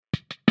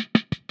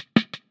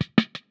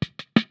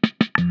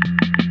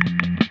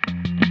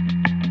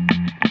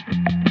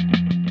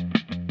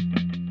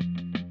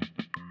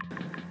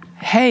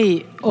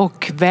Hej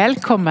och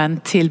välkommen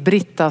till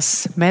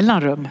Brittas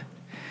mellanrum.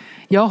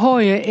 Jag har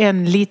ju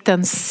en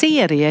liten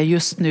serie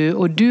just nu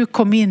och du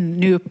kom in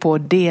nu på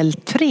del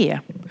 3.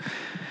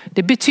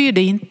 Det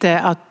betyder inte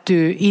att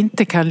du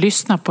inte kan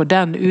lyssna på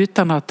den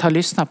utan att ha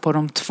lyssnat på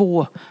de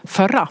 2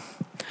 förra.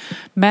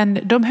 Men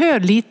de hör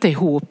lite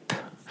ihop.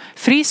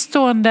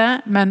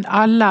 Fristående men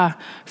alla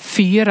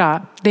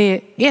 4, det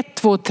är 1,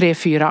 2, 3,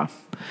 4.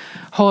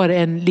 Har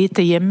en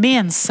lite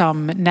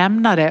gemensam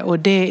nämnare och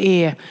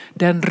det är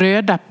den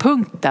röda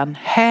punkten.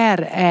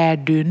 Här är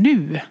du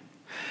nu.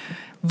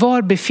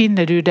 Var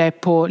befinner du dig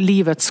på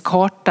livets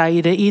karta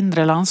i det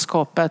inre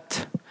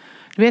landskapet?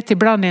 Du vet,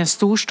 ibland i en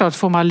storstad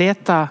får man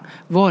leta,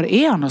 var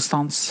är jag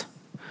någonstans?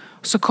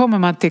 Så kommer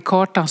man till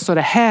kartan och står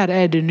det, här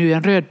är du nu,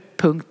 en röd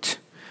punkt.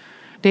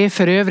 Det är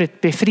för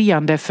övrigt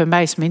befriande för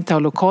mig som inte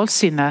har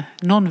lokalsinne.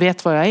 Någon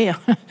vet var jag är.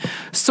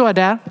 Står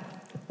där.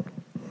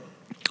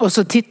 Och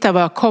så tittar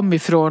var jag kom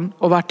ifrån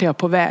och vart är jag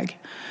på väg.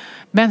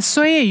 Men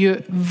så är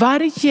ju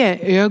varje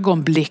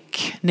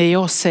ögonblick när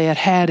jag säger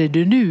här är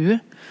du nu,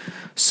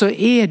 så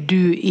är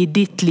du i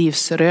ditt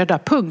livs röda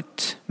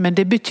punkt. Men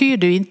det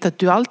betyder ju inte att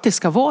du alltid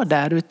ska vara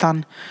där,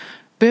 utan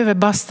behöver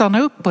bara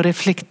stanna upp och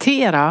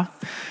reflektera.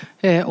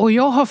 Och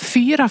jag har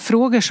 4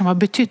 frågor som har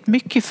betytt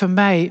mycket för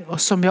mig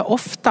och som jag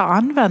ofta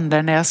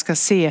använder när jag ska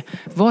se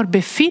var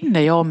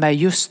befinner jag mig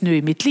just nu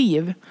i mitt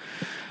liv.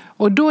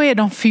 Och då är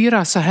de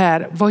 4 så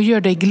här: vad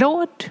gör dig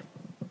glad?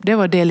 Det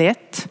var del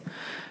 1.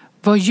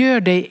 Vad gör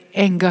dig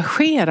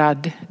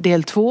engagerad?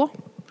 Del 2.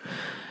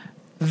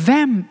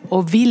 Vem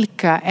och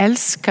vilka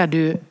älskar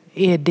du?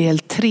 Är del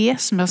 3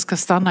 som jag ska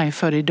stanna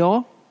inför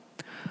idag.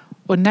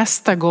 Och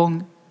nästa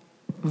gång,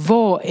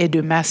 vad är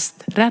du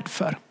mest rädd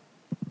för?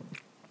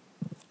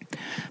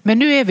 Men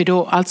nu är vi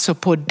då alltså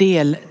på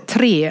del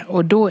 3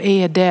 och då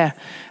är det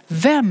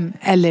vem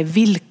eller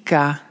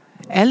vilka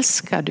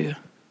älskar du?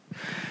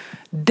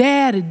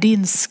 Där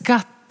din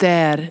skatt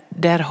är,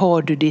 där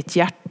har du ditt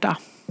hjärta.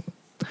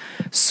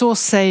 Så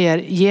säger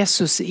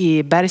Jesus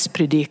i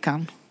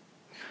bergspredikan.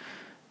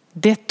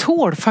 Det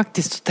tål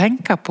faktiskt att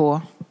tänka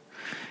på.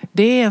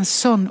 Det är en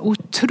sån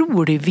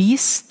otrolig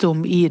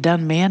visdom i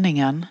den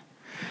meningen.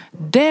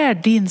 Där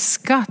din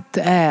skatt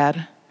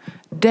är,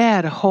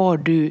 där har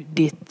du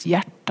ditt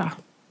hjärta.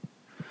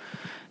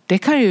 Det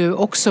kan ju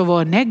också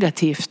vara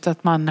negativt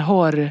att man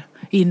har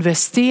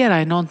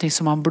investerat i någonting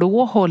som man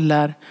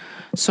blåhåller,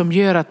 som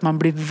gör att man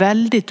blir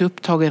väldigt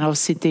upptagen av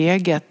sitt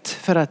eget,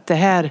 för att det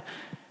här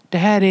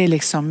är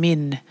liksom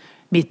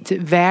mitt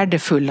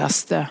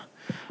värdefullaste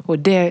och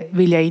det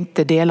vill jag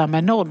inte dela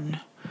med någon.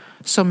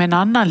 Som en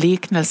annan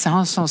liknelse,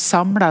 han som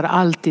samlar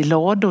allt i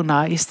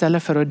ladorna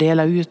istället för att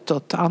dela ut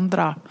åt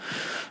andra.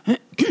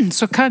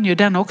 Så kan ju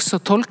den också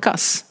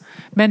tolkas.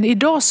 Men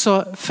idag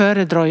så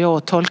föredrar jag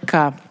att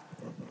tolka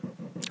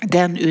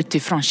den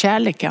utifrån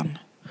kärleken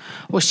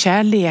och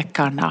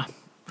kärlekarna.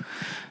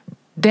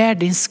 Där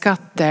din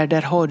skatt är,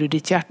 där har du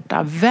ditt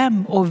hjärta.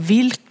 Vem och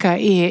vilka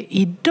är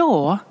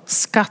idag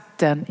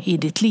skatten i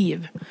ditt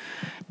liv?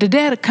 Det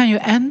där kan ju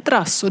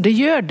ändras och det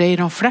gör det i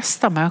de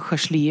flesta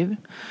människors liv.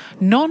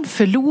 Någon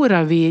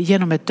förlorar vi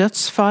genom ett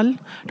dödsfall.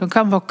 De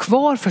kan vara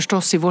kvar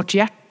förstås i vårt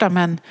hjärta,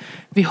 men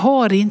vi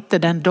har inte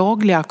den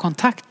dagliga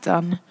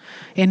kontakten.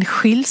 En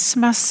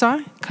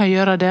skilsmässa kan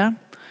göra det.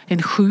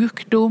 En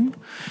sjukdom.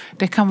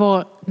 Det kan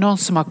vara någon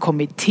som har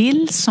kommit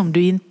till som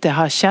du inte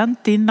har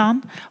känt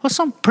innan och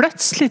som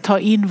plötsligt har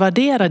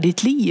invaderat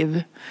ditt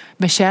liv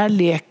med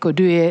kärlek och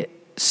du är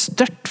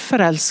stört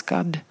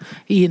förälskad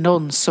i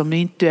någon som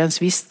inte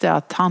ens visste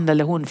att han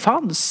eller hon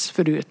fanns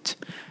förut.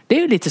 Det är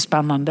ju lite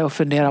spännande att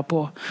fundera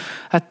på.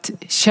 Att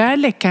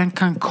kärleken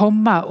kan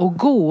komma och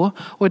gå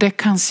och det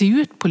kan se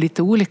ut på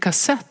lite olika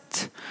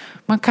sätt.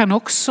 Man kan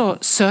också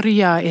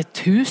sörja ett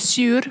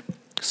husdjur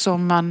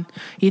som man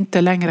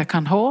inte längre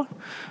kan ha.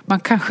 Man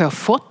kanske har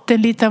fått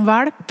en liten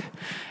valp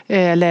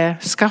eller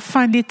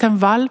skaffa en liten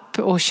valp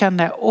och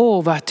känner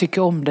vad jag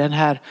tycker om den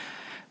här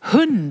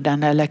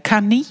hunden eller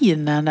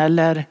kaninen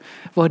eller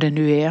vad det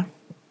nu är.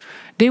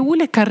 Det är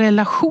olika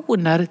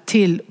relationer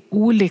till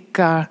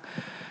olika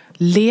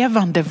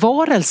levande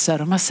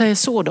varelser, om man säger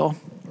så då,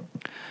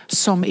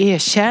 som är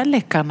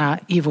kärlekarna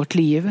i vårt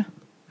liv.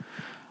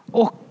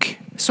 Och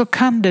så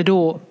kan det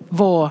då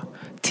vara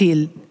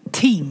till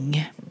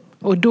ting.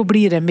 Och då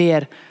blir det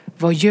mer,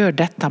 vad gör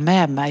detta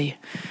med mig?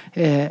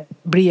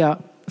 Blir jag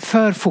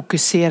för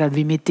fokuserad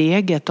vid mitt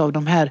eget av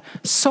de här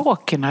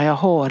sakerna jag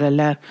har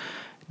eller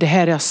det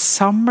här jag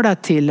samlar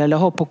till eller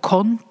har på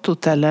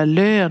kontot eller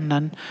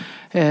lönen?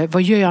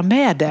 Vad gör jag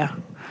med det?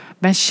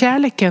 Men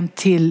kärleken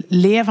till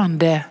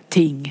levande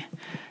ting,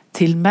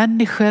 till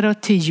människor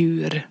och till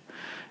djur,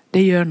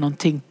 det gör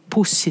någonting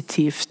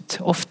positivt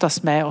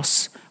oftast med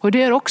oss. Och det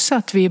gör också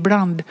att vi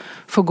ibland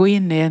får gå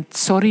in i ett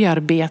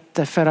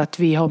sorgarbete för att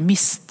vi har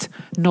mist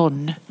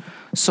någon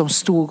som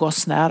stod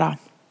oss nära.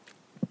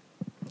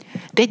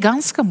 Det är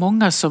ganska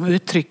många som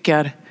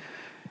uttrycker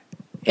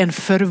en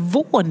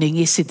förvåning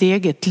i sitt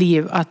eget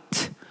liv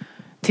att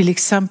till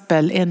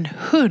exempel en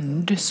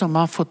hund som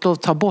man fått lov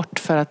att ta bort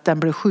för att den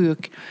blev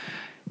sjuk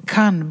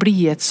kan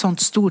bli ett sånt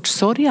stort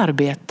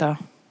sorgarbete.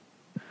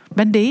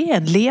 Men det är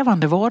en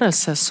levande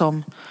varelse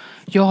som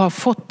jag har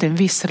fått en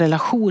viss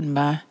relation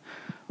med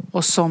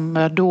och som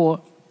jag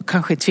då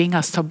kanske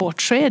tvingas ta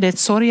bort, så är det ett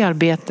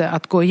sorgarbete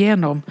att gå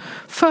igenom,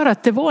 för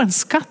att det var en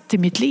skatt i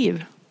mitt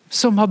liv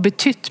som har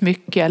betytt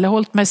mycket eller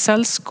hållit mig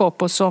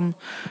sällskap och som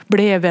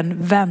blev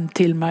en vän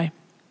till mig.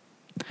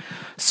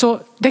 Så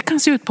det kan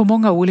se ut på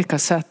många olika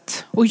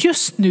sätt. Och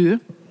just nu,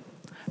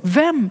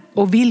 vem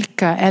och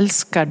vilka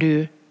älskar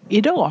du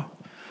idag?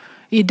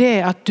 I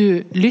det att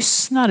du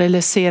lyssnar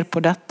eller ser på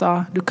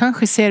detta. Du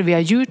kanske ser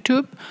via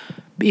YouTube.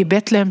 I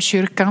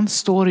Betlehemskyrkan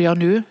står jag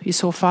nu i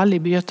så fall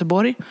i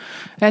Göteborg.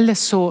 Eller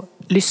så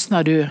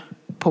lyssnar du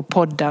på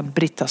podden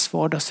Brittas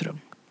vardagsrum.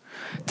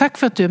 Tack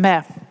för att du är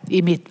med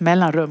i mitt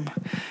mellanrum.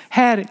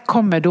 Här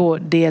kommer då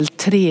del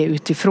 3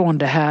 utifrån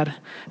det här.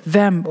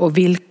 Vem och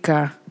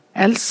vilka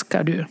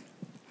älskar du?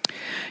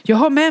 Jag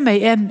har med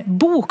mig en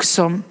bok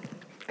som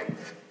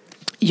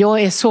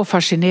jag är så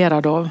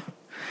fascinerad av.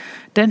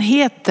 Den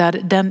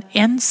heter Den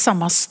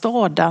ensamma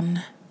staden.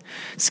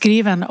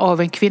 Skriven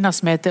av en kvinna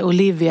som heter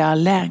Olivia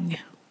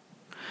Laing.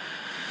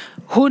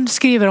 Hon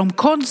skriver om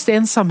konst,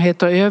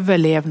 ensamhet och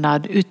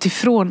överlevnad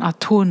utifrån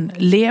att hon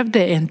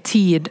levde en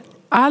tid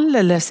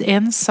alldeles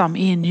ensam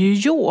i New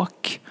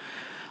York.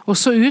 Och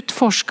så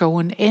utforskar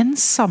hon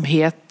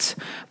ensamhet,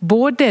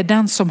 både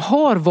den som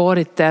har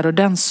varit där och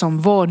den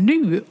som var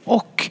nu,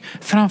 och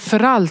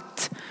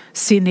framförallt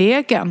sin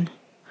egen.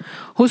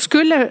 Hon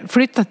skulle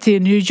flytta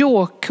till New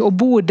York och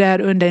bo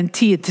där under en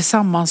tid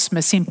tillsammans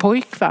med sin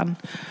pojkvän.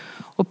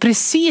 Och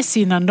precis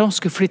innan de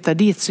skulle flytta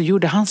dit så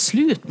gjorde han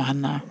slut med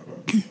henne.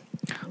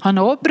 Han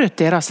avbröt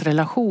deras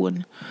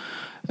relation.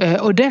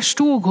 Och där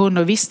stod hon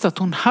och visste att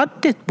hon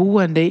hade ett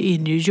boende i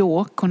New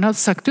York. Hon hade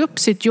sagt upp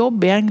sitt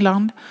jobb i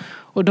England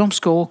och de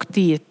ska åka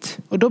dit.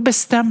 Och då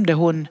bestämde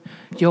hon,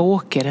 jag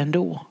åker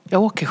ändå.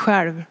 Jag åker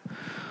själv.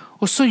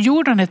 Och så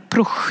gjorde hon ett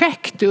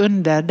projekt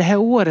under det här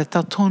året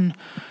att hon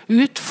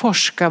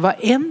utforskar vad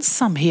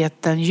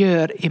ensamheten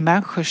gör i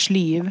människors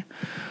liv.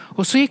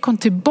 Och så gick hon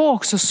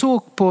tillbaka och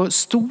såg på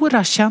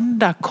stora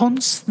kända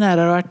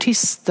konstnärer och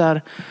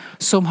artister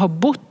som har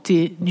bott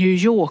i New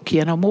York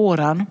genom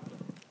åren.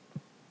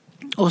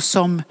 Och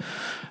som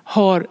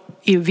har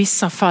i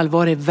vissa fall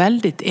varit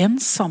väldigt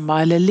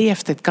ensamma eller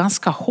levt ett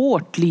ganska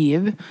hårt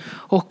liv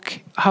och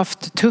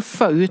haft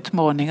tuffa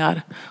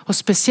utmaningar. Och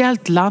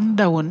speciellt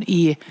landade hon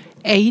i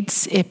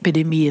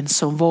AIDS-epidemin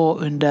som var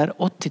under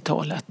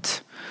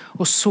 80-talet.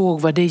 Och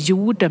såg vad det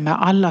gjorde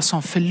med alla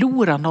som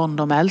förlorade någon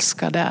de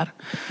älskar där.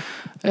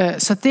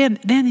 Så det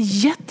är en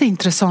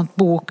jätteintressant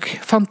bok.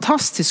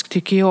 Fantastisk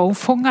tycker jag. Hon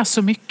fångar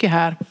så mycket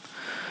här.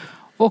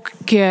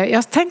 Och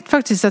jag tänkte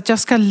faktiskt att jag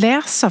ska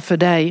läsa för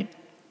dig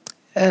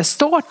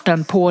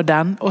starten på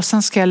den. Och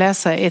sen ska jag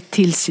läsa ett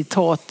till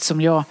citat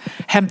som jag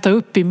hämtar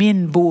upp i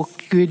min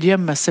bok Gud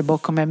gömmer sig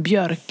bakom en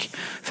björk.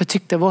 För jag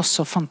tyckte det var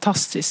så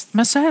fantastiskt.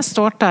 Men så här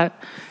startar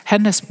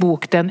hennes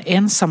bok Den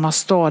ensamma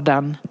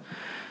staden.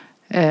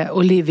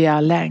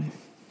 Olivia Laing.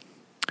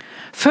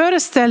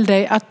 Föreställ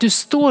dig att du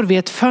står vid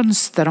ett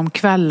fönster om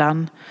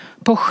kvällen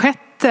på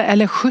 6:e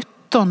eller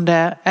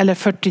 17:e eller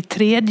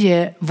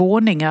 43:e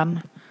våningen.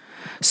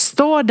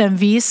 Staden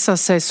visar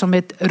sig som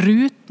ett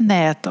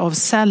rutnät av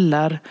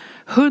celler,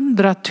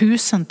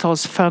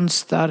 100,000-tals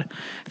fönster,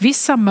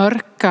 vissa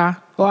mörka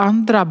och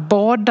andra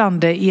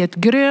badande i ett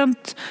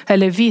grönt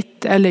eller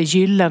vitt eller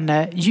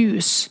gyllene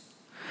ljus.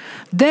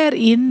 Där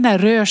inne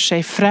rör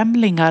sig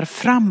främlingar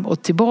fram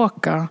och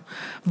tillbaka,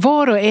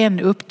 var och en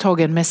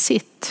upptagen med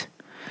sitt.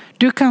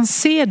 Du kan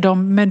se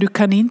dem men du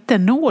kan inte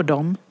nå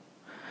dem.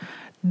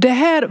 Det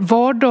här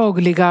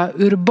vardagliga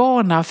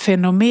urbana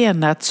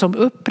fenomenet som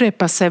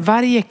upprepar sig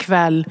varje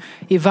kväll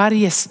i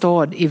varje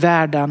stad i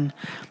världen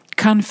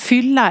kan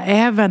fylla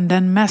även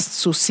den mest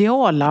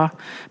sociala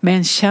med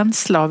en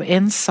känsla av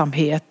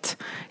ensamhet.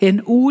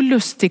 En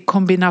olustig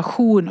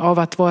kombination av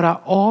att vara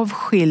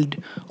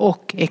avskild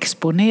och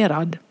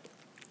exponerad.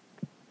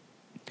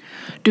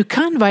 Du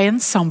kan vara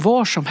ensam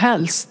var som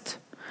helst.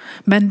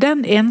 Men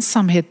den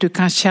ensamhet du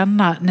kan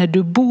känna när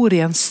du bor i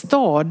en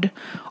stad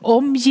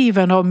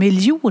omgiven av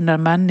miljoner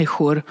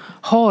människor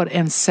har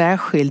en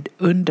särskild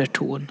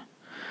underton.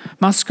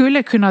 Man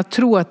skulle kunna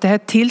tro att det här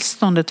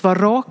tillståndet var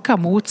raka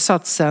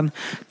motsatsen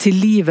till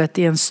livet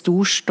i en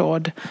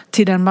storstad,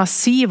 till den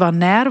massiva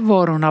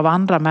närvaron av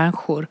andra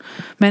människor.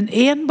 Men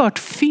enbart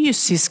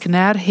fysisk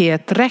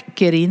närhet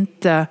räcker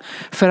inte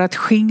för att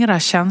skingra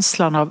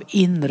känslan av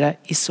inre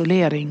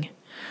isolering.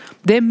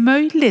 Det är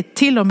möjligt,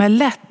 till och med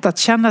lätt, att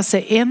känna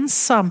sig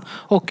ensam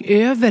och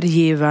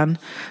övergiven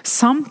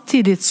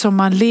samtidigt som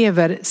man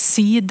lever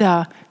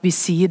sida vid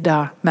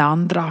sida med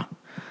andra.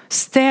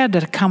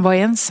 Städer kan vara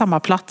ensamma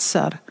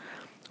platser.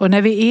 Och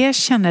när vi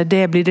erkänner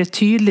det blir det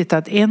tydligt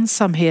att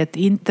ensamhet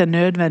inte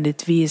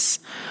nödvändigtvis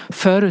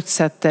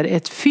förutsätter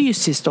ett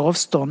fysiskt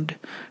avstånd,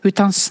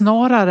 utan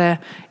snarare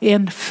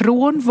en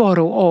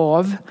frånvaro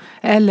av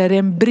eller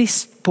en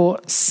brist på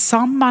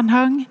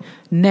sammanhang,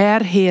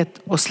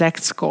 närhet och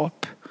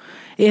släktskap.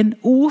 En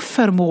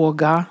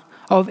oförmåga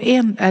av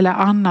en eller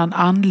annan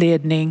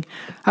anledning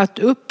att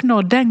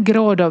uppnå den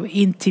grad av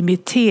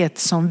intimitet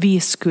som vi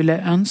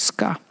skulle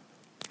önska.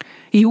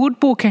 I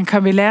ordboken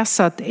kan vi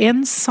läsa att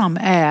ensam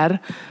är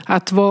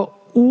att vara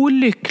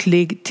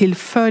olycklig till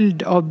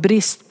följd av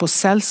brist på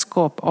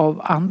sällskap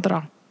av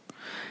andra.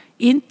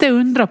 Inte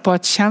undra på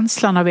att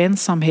känslan av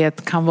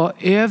ensamhet kan vara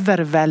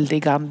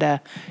överväldigande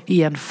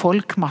i en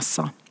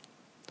folkmassa.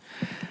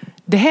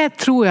 Det här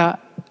tror jag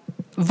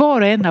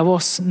var och en av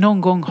oss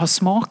någon gång har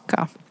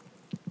smakat.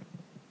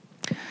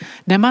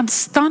 När man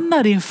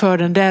stannar inför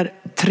den där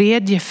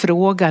tredje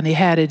frågan i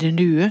Här är det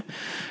nu,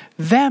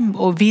 vem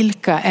och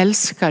vilka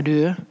älskar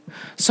du?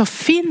 Så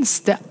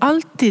finns det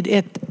alltid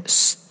ett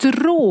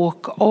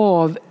stråk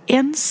av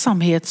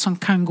ensamhet som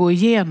kan gå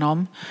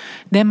igenom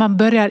när man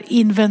börjar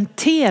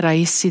inventera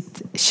i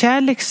sitt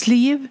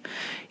kärleksliv,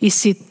 i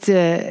sitt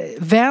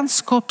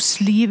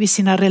vänskapsliv, i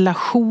sina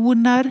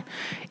relationer,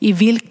 i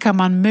vilka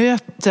man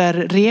möter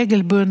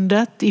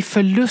regelbundet, i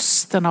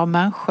förlusten av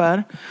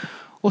människor.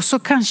 Och så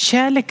kan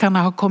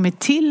kärlekarna ha kommit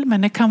till,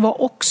 men det kan vara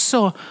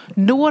också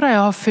några jag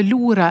har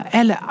förlorat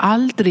eller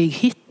aldrig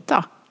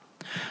hitta.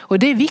 Och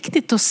det är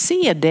viktigt att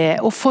se det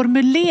och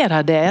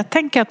formulera det. Jag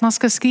tänker att man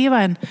ska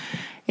skriva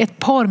ett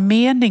par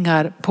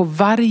meningar på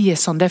varje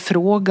sån där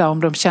fråga om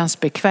de känns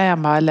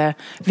bekväma eller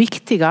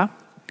viktiga.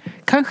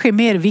 Kanske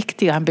mer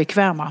viktiga än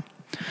bekväma.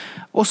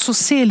 Och så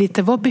se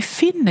lite, vad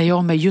befinner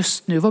jag mig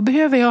just nu? Vad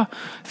behöver jag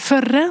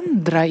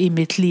förändra i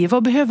mitt liv?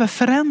 Vad behöver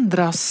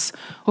förändras?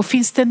 Och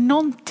finns det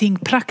någonting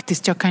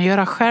praktiskt jag kan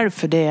göra själv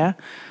för det?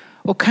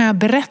 Och kan jag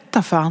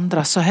berätta för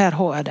andra, så här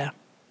har jag det.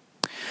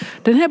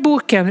 Den här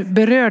boken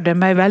berörde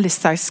mig väldigt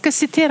starkt. Jag ska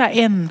citera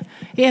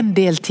en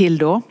del till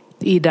då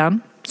i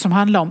den. Som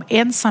handlar om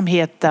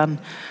ensamheten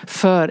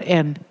för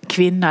en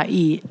kvinna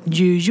i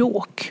New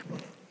York.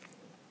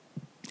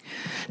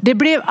 Det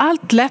blev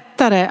allt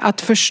lättare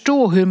att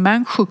förstå hur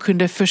människor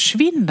kunde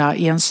försvinna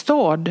i en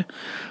stad,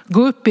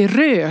 gå upp i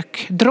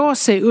rök, dra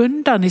sig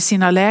undan i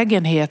sina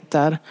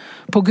lägenheter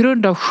på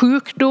grund av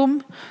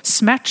sjukdom,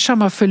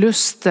 smärtsamma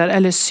förluster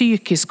eller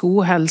psykisk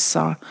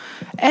ohälsa.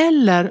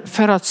 Eller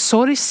för att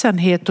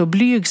sorgsenhet och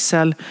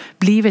blygsel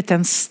blivit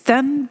en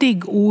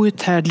ständig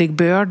outhärdlig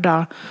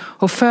börda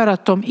och för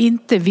att de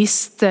inte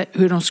visste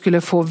hur de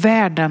skulle få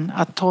världen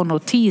att ta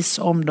notis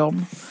om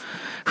dem.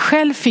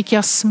 Själv fick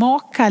jag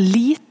smaka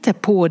lite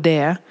på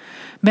det,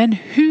 men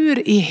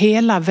hur i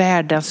hela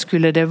världen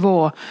skulle det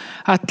vara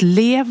att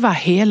leva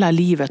hela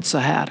livet så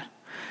här?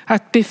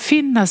 Att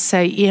befinna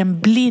sig i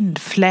en blind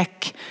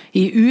fläck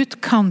i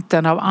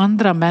utkanten av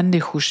andra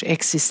människors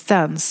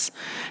existens,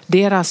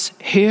 deras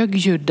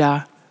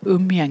högljudda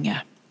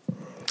umgänge.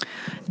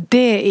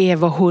 Det är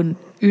vad hon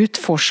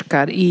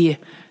utforskar i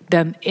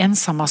Den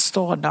ensamma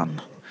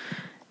staden.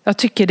 Jag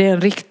tycker det är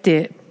en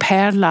riktig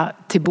pärla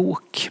till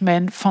bok med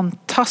en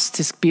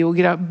fantastisk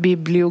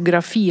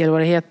bibliografi eller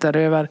vad det heter,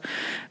 över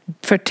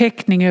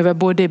förteckning över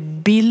både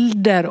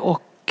bilder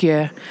och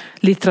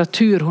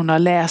litteratur hon har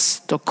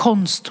läst och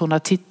konst hon har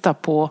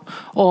tittat på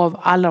av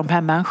alla de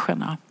här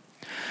människorna.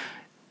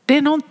 Det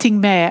är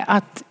någonting med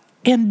att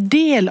en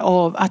del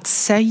av att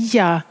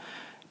säga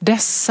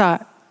dessa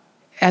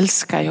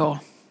älskar jag,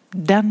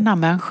 denna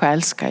människa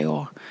älskar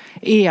jag,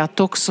 är att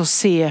också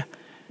se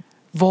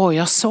vad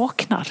jag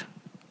saknar.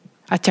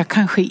 Att jag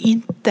kanske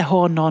inte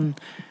har någon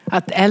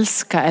att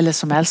älska eller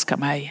som älskar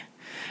mig.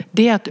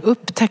 Det är att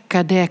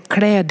upptäcka det,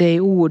 klä det i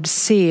ord,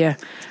 se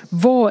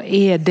vad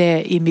är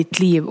det i mitt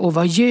liv och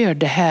vad gör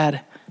det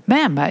här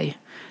med mig.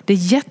 Det är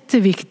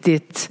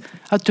jätteviktigt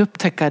att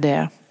upptäcka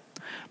det.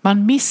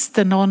 Man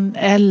mister någon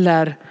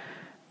eller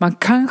man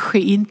kanske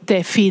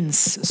inte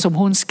finns, som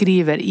hon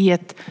skriver, i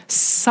ett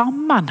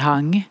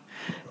sammanhang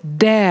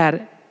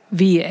där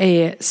vi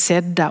är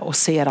sedda och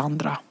ser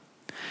andra.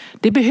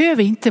 Det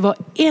behöver inte vara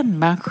en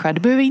människa, det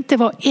behöver inte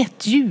vara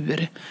ett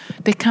djur.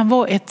 Det kan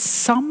vara ett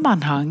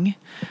sammanhang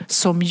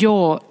som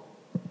jag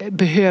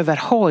behöver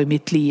ha i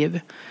mitt liv.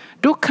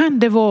 Då kan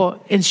det vara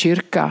en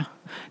kyrka,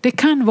 det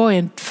kan vara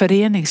ett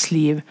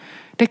föreningsliv,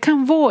 det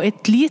kan vara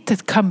ett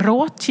litet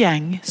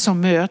kamratgäng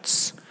som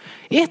möts.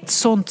 Ett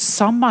sådant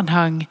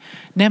sammanhang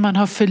när man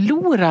har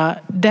förlorat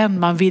den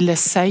man ville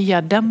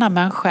säga, denna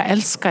människa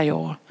älskar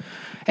jag,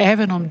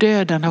 även om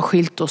döden har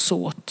skilt oss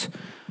åt,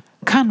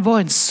 kan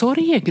vara en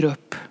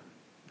sorgegrupp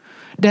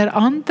där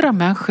andra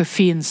människor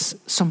finns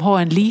som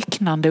har en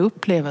liknande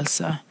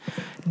upplevelse.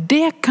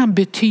 Det kan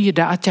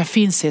betyda att jag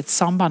finns i ett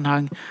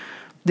sammanhang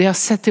där jag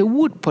sätter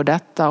ord på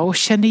detta och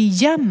känner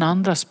igen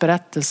andras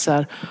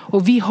berättelser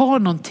och vi har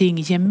någonting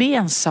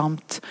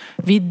gemensamt.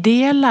 Vi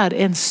delar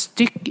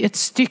ett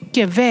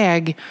stycke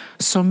väg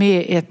som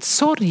är ett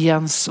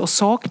sorgens och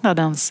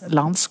saknadens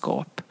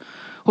landskap.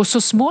 Och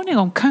så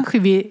småningom kanske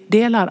vi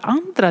delar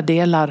andra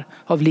delar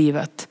av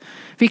livet.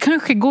 Vi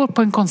kanske går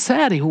på en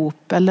konsert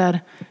ihop eller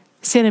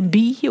ser en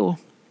bio,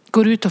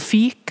 går ut och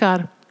fikar.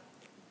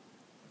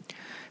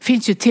 Det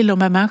finns ju till och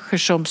med människor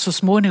som så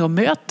småningom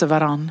möter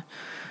varann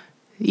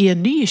i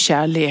en ny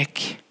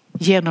kärlek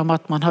genom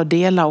att man har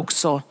delat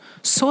också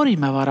sorg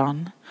med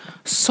varann.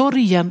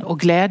 Sorgen och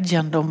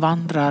glädjen, de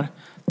vandrar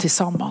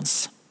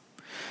tillsammans.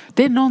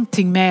 Det är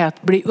någonting med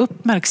att bli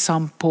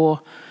uppmärksam på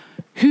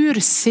hur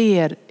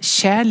ser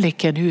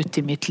kärleken ut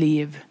i mitt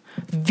liv?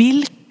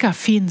 Vilka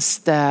finns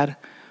där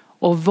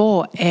och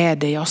vad är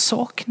det jag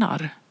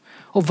saknar?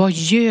 Och vad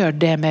gör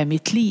det med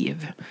mitt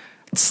liv?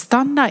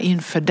 Stanna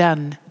inför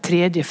den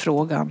tredje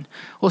frågan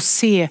och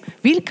se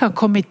vilka har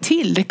kommit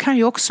till. Det kan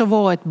ju också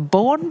vara ett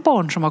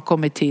barnbarn som har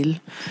kommit till.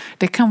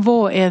 Det kan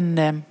vara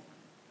en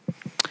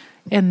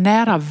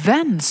nära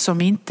vän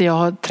som inte jag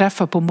har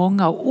träffat på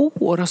många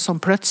år och som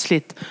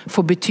plötsligt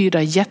får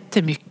betyda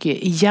jättemycket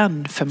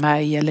igen för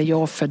mig eller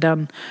jag för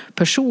den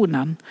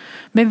personen.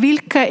 Men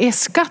vilka är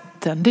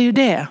skatten? Det är ju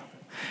det.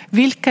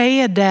 Vilka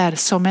är där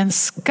som en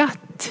skatt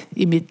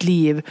i mitt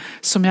liv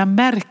som jag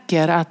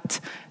märker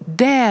att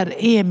där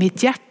är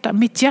mitt hjärta.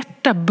 Mitt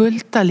hjärta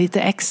bultar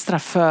lite extra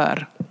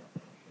för.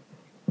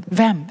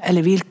 Vem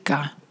eller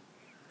vilka?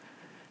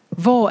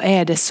 Vad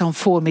är det som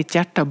får mitt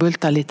hjärta att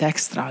bulta lite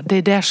extra? Det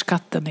är där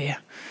skatten är.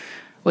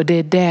 Och det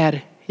är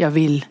där jag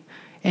vill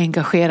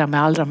engagera mig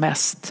allra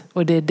mest.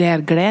 Och det är där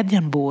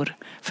glädjen bor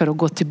för att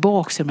gå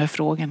tillbaka till de här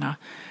frågorna.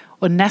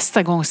 Och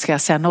nästa gång ska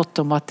jag säga något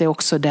om att det är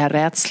också där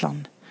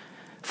rädslan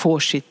får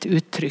sitt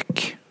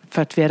uttryck.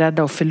 För att vi är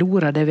rädda att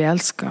förlora det vi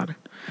älskar.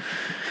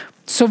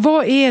 Så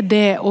vad är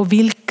det och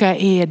vilka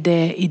är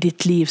det i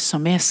ditt liv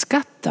som är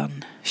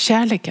skatten?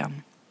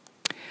 Kärleken.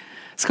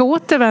 Jag ska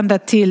återvända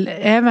till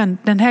även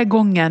den här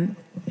gången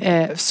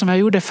som jag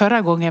gjorde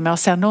förra gången med att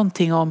säga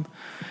någonting om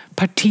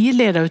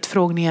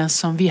partiledarutfrågningen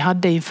som vi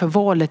hade inför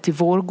valet i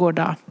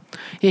Vårgårda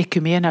i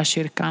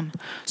Equmeniakyrkan.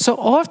 Så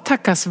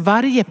avtackas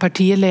varje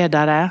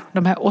partiledare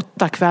de här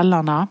 8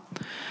 kvällarna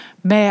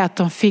med att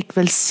de fick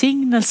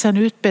välsignelsen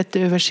utbett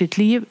över sitt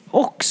liv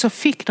och så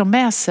fick de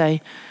med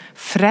sig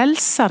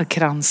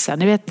frälsarkransen.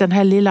 Ni vet den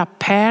här lilla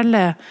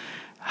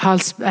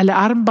eller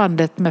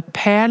armbandet med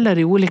pärlor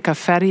i olika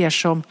färger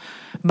som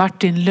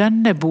Martin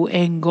Lönnebo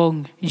en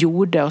gång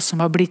gjorde och som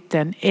har blivit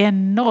en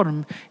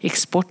enorm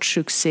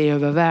exportsuccé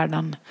över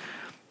världen.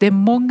 Det är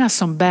många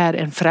som bär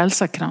en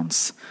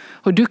frälsarkrans.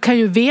 Och du kan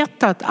ju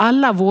veta att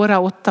alla våra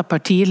 8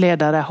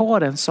 partiledare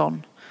har en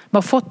sån. De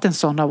har fått en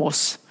sån av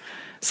oss.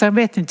 Sen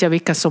vet inte jag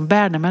vilka som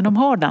bär den, men de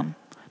har den.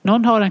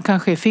 Någon har den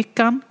kanske i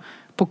fickan,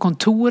 på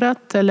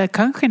kontoret eller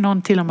kanske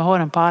någon till och med har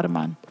den på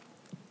armen.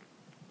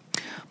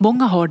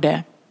 Många har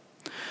det.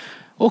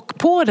 Och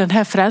på den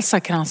här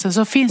frälsarkransen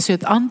så finns ju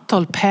ett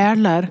antal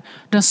pärlor.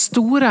 Den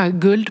stora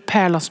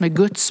guldpärlan som är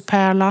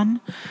Gudspärlan.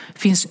 Det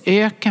finns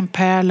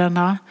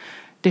ökenpärlorna.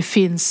 Det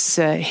finns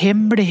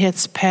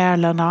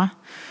hemlighetspärlorna.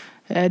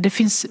 Det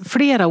finns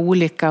flera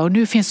olika. Och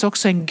nu finns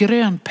också en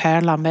grön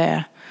pärla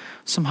med.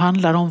 Som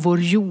handlar om vår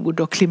jord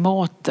och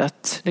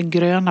klimatet. Den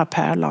gröna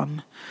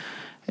pärlan.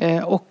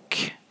 Och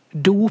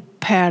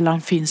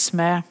doppärlan finns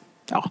med.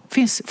 Ja, det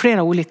finns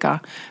flera olika.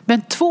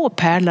 Men 2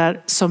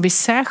 pärlor som vi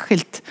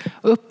särskilt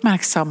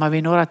uppmärksammar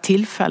vid några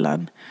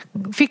tillfällen.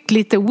 Fick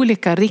lite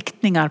olika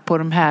riktningar på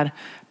de här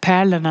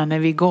pärlorna när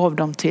vi gav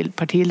dem till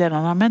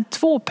partiledarna. Men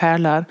 2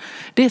 pärlor,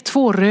 det är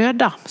 2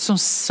 röda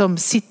som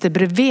sitter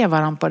bredvid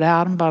varandra på det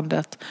här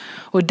armbandet.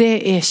 Och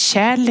det är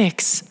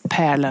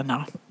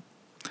kärlekspärlorna.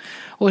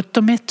 Och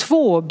de är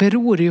 2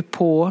 beror ju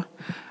på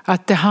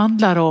att det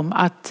handlar om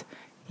att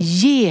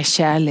ge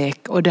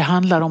kärlek och det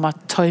handlar om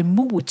att ta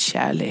emot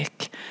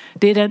kärlek.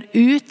 Det är den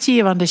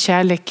utgivande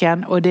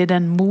kärleken och det är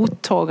den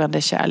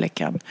mottagande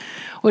kärleken.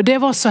 Och det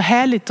var så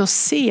härligt att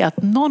se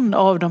att någon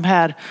av de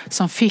här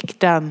som fick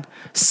den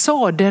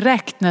sa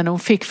direkt när de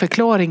fick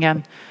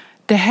förklaringen: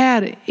 det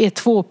här är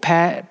 2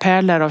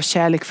 pärlor av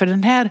kärlek, för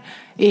den här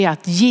är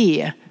att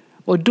ge.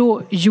 Och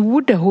då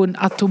gjorde hon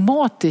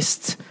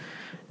automatiskt,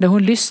 när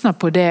hon lyssnade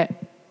på det,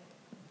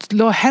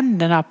 la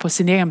händerna på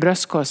sin egen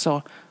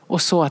bröstkorg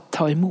och så att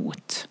ta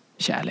emot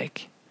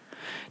kärlek.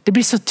 Det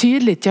blir så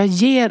tydligt, jag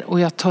ger och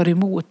jag tar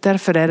emot.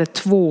 Därför är det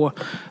 2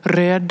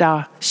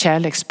 röda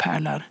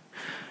kärlekspärlor.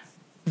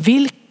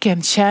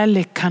 Vilken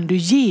kärlek kan du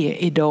ge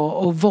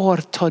idag och var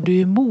tar du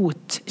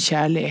emot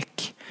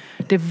kärlek?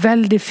 Det är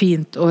väldigt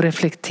fint att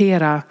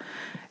reflektera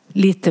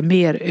lite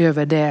mer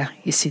över det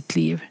i sitt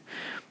liv.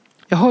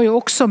 Jag har ju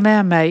också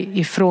med mig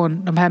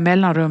ifrån de här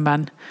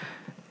mellanrummen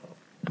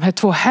de här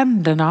 2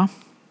 händerna.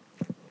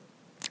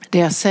 Där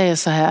jag säger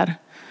så här.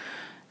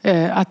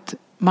 Att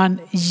man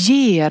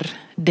ger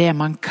det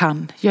man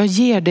kan. Jag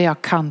ger det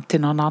jag kan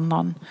till någon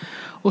annan.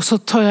 Och så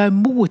tar jag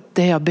emot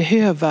det jag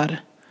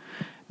behöver.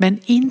 Men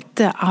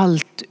inte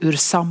allt ur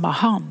samma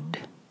hand.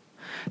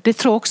 Det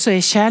tror jag också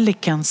är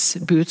kärlekens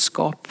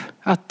budskap.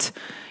 Att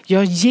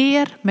jag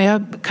ger, men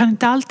jag kan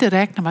inte alltid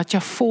räkna med att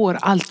jag får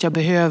allt jag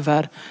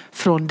behöver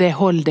från det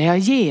håll det jag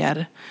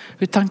ger.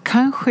 Utan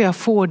kanske jag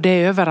får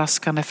det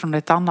överraskande från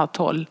ett annat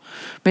håll.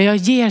 Men jag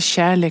ger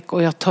kärlek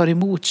och jag tar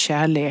emot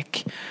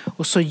kärlek.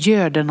 Och så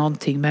gör det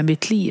någonting med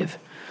mitt liv.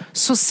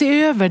 Så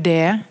se över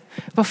det.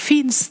 Vad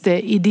finns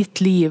det i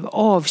ditt liv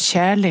av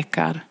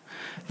kärlekar?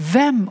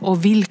 Vem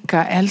och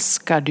vilka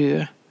älskar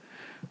du?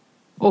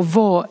 Och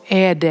vad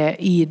är det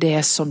i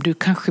det som du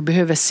kanske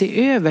behöver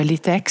se över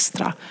lite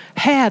extra?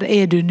 Här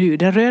är du nu,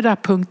 den röda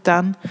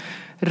punkten,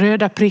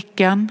 röda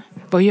pricken.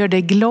 Vad gör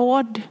dig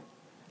glad?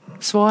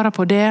 Svara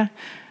på det.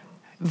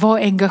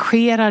 Vad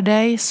engagerar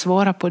dig?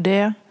 Svara på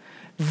det.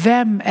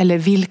 Vem eller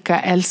vilka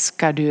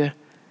älskar du?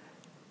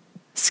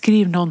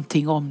 Skriv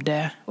någonting om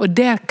det. Och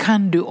där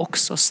kan du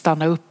också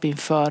stanna upp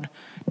inför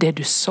det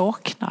du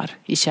saknar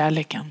i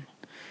kärleken.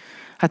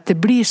 Att det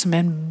blir som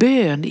en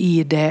bön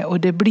i det, och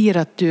det blir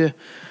att du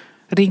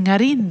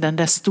ringar in den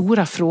där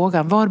stora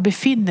frågan. Var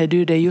befinner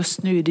du dig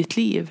just nu i ditt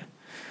liv?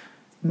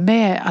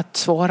 Med att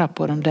svara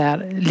på de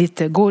där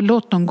lite,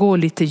 låt dem gå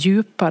lite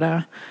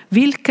djupare.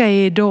 Vilka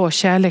är idag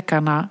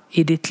kärlekarna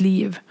i ditt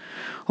liv?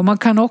 Och man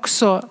kan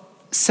också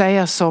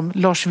säga som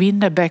Lars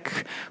Winnerbäck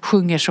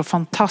sjunger så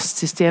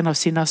fantastiskt i en av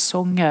sina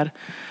sånger,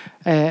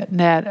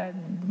 när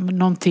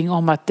någonting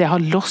om att det har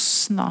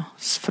lossnat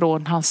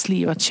från hans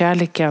liv, att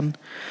kärleken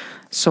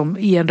som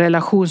i en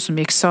relation som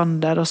gick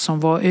sönder och som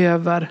var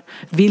över,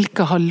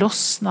 vilka har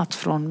lossnat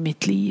från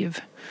mitt liv?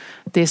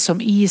 Det är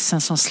som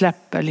isen som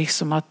släpper,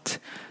 liksom att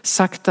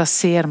sakta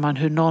ser man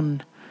hur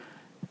någon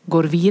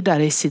går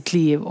vidare i sitt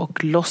liv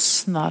och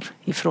lossnar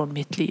ifrån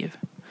mitt liv.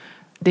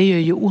 Det gör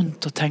ju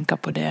ont att tänka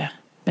på det.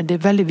 Men det är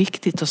väldigt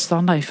viktigt att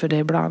stanna inför det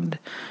ibland.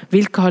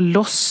 Vilka har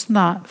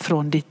lossnat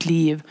från ditt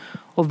liv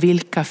och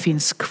vilka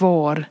finns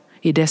kvar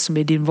i det som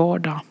är din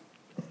vardag?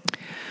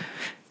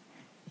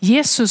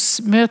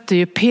 Jesus möter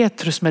ju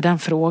Petrus med den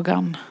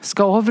frågan.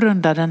 Ska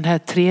avrunda den här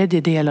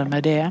tredje delen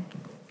med det.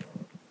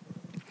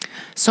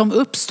 Som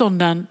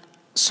uppstånden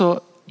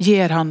så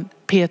ger han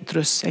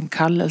Petrus en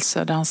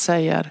kallelse där han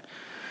säger: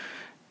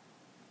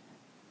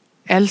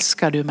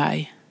 älskar du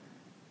mig?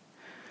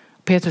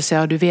 Petrus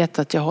säger: ja, du vet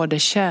att jag har dig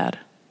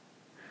kär.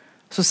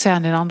 Så säger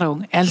han en andra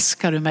gång: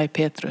 älskar du mig,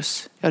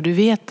 Petrus? Ja, du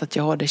vet att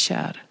jag har dig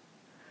kär.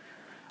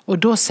 Och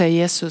då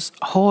säger Jesus: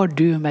 har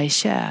du mig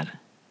kär?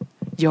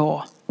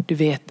 Ja, du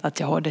vet att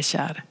jag har dig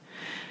kär.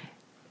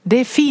 Det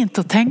är fint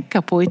att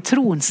tänka på i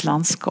trons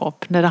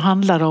landskap när det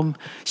handlar om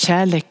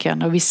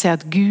kärleken, och vi säger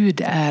att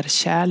Gud är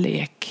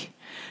kärlek.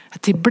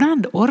 Att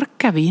ibland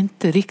orkar vi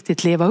inte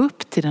riktigt leva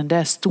upp till den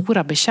där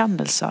stora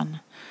bekännelsen.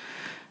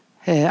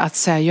 Att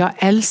säga: jag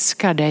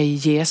älskar dig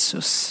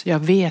Jesus, jag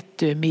vet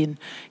du är min.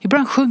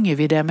 Ibland sjunger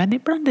vi det, men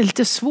ibland är det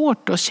lite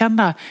svårt att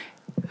känna,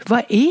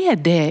 vad är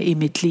det i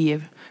mitt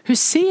liv? Hur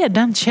ser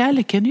den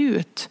kärleken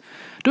ut?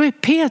 Då är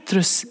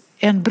Petrus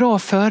en bra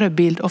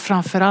förebild, och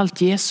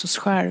framförallt Jesus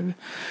själv,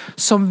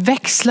 som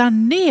växlar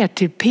ner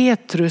till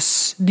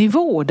Petrus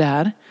nivå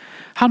där.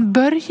 Han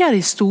börjar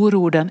i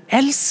stororden: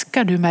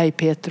 älskar du mig,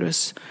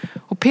 Petrus?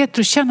 Och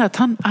Petrus känner att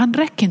han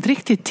räcker inte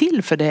riktigt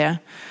till för det.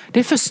 Det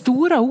är för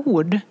stora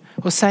ord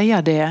att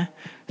säga det.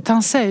 Utan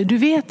han säger: du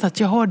vet att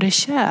jag har dig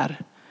kär.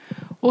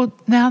 Och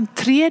när han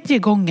tredje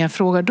gången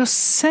frågar, då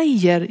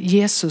säger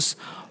Jesus: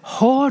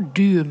 har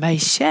du mig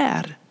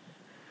kär?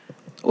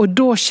 Och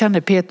då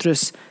känner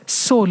Petrus: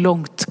 så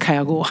långt kan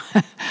jag gå.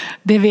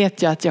 Det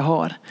vet jag att jag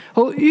har.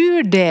 Och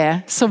ur det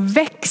så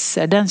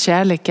växer den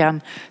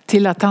kärleken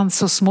till att han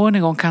så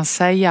småningom kan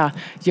säga: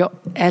 jag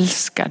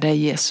älskar dig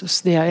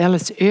Jesus. Det är jag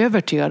alldeles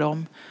övertygad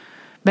om.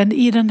 Men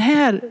i den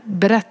här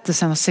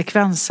berättelsen och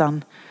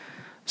sekvensen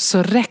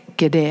så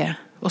räcker det.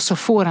 Och så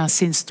får han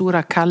sin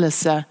stora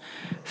kallelse: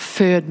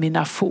 föd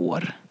mina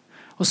får.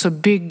 Och så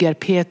bygger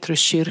Petrus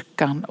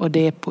kyrkan, och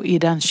det är i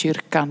den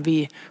kyrkan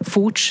vi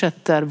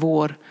fortsätter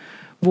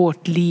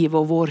vårt liv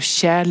och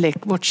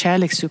vårt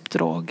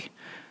kärleksuppdrag.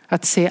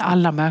 Att se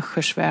alla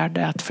människors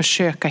värde, att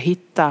försöka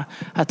hitta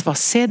att vara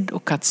sedd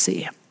och att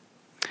se.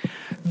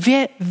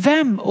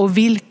 Vem och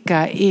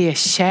vilka är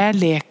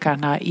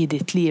kärlekarna i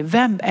ditt liv?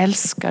 Vem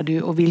älskar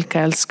du och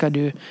vilka älskar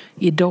du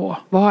idag?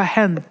 Vad har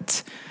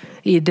hänt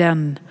i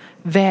den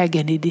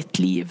vägen i ditt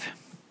liv?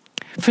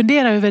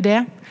 Fundera över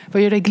det.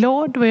 Vad gör dig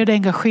glad? Vad gör dig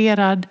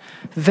engagerad?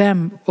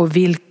 Vem och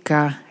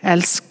vilka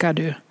älskar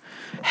du?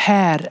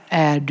 Här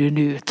är du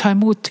nu. Ta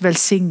emot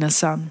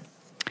välsignelsen.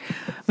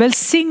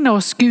 Välsigna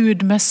oss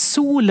Gud med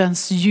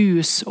solens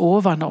ljus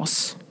ovan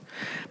oss.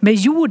 Med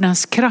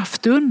jordens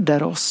kraft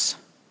under oss.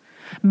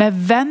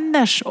 Med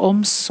vänners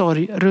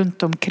omsorg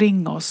runt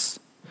omkring oss.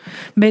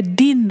 Med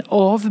din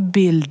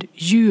avbild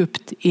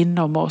djupt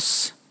inom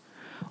oss.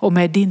 Och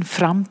med din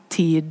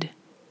framtid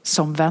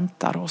som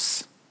väntar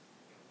oss.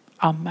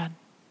 Amen.